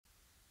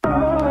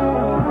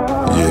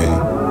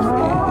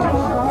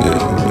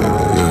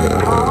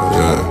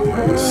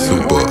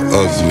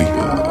ugly.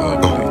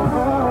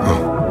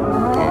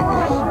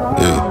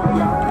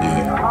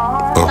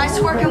 Nice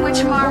working with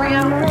you,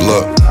 Mario.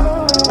 Look,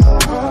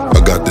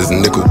 I got this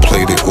nickel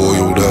plated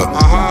oiled up.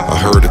 I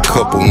heard a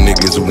couple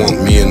niggas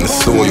want me in the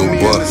soil,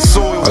 but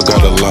I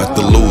got a lot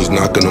to lose,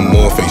 knocking them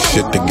off ain't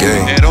shit to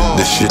gain.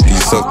 The shit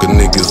these sucker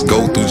niggas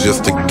go through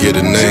just to get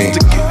a name.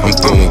 I'm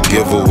throwing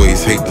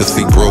giveaways, hate to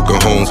see broken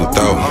homes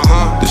without.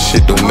 The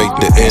shit don't make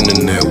the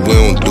internet, we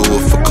don't do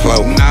it for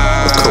clout.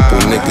 A couple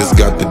niggas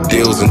got the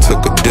deals and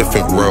took a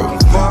different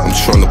route. I'm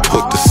trying to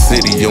put the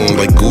city on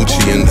like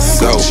Gucci in the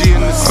South.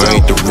 I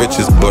ain't the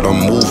richest, but I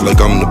move like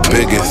I'm the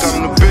biggest.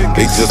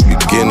 They just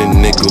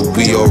beginning, nigga,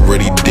 we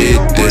already did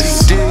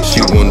this.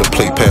 She wanna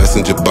play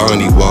passenger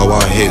Bonnie while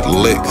I hit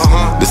licks.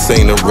 This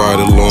ain't a ride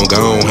along, I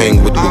don't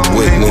hang with the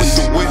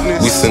witness.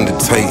 We sending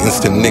titans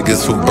to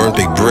niggas who burnt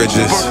their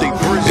bridges,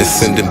 and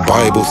sending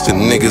Bibles to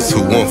niggas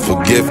who want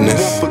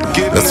forgiveness.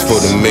 That's for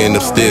the man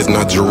upstairs,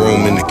 not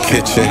Jerome in the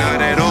kitchen.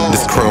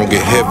 This crown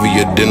get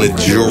heavier than the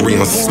jewelry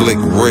on Slick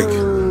Rick.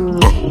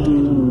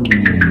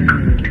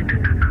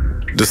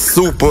 The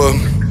super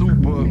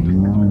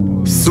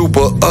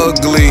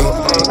ugly.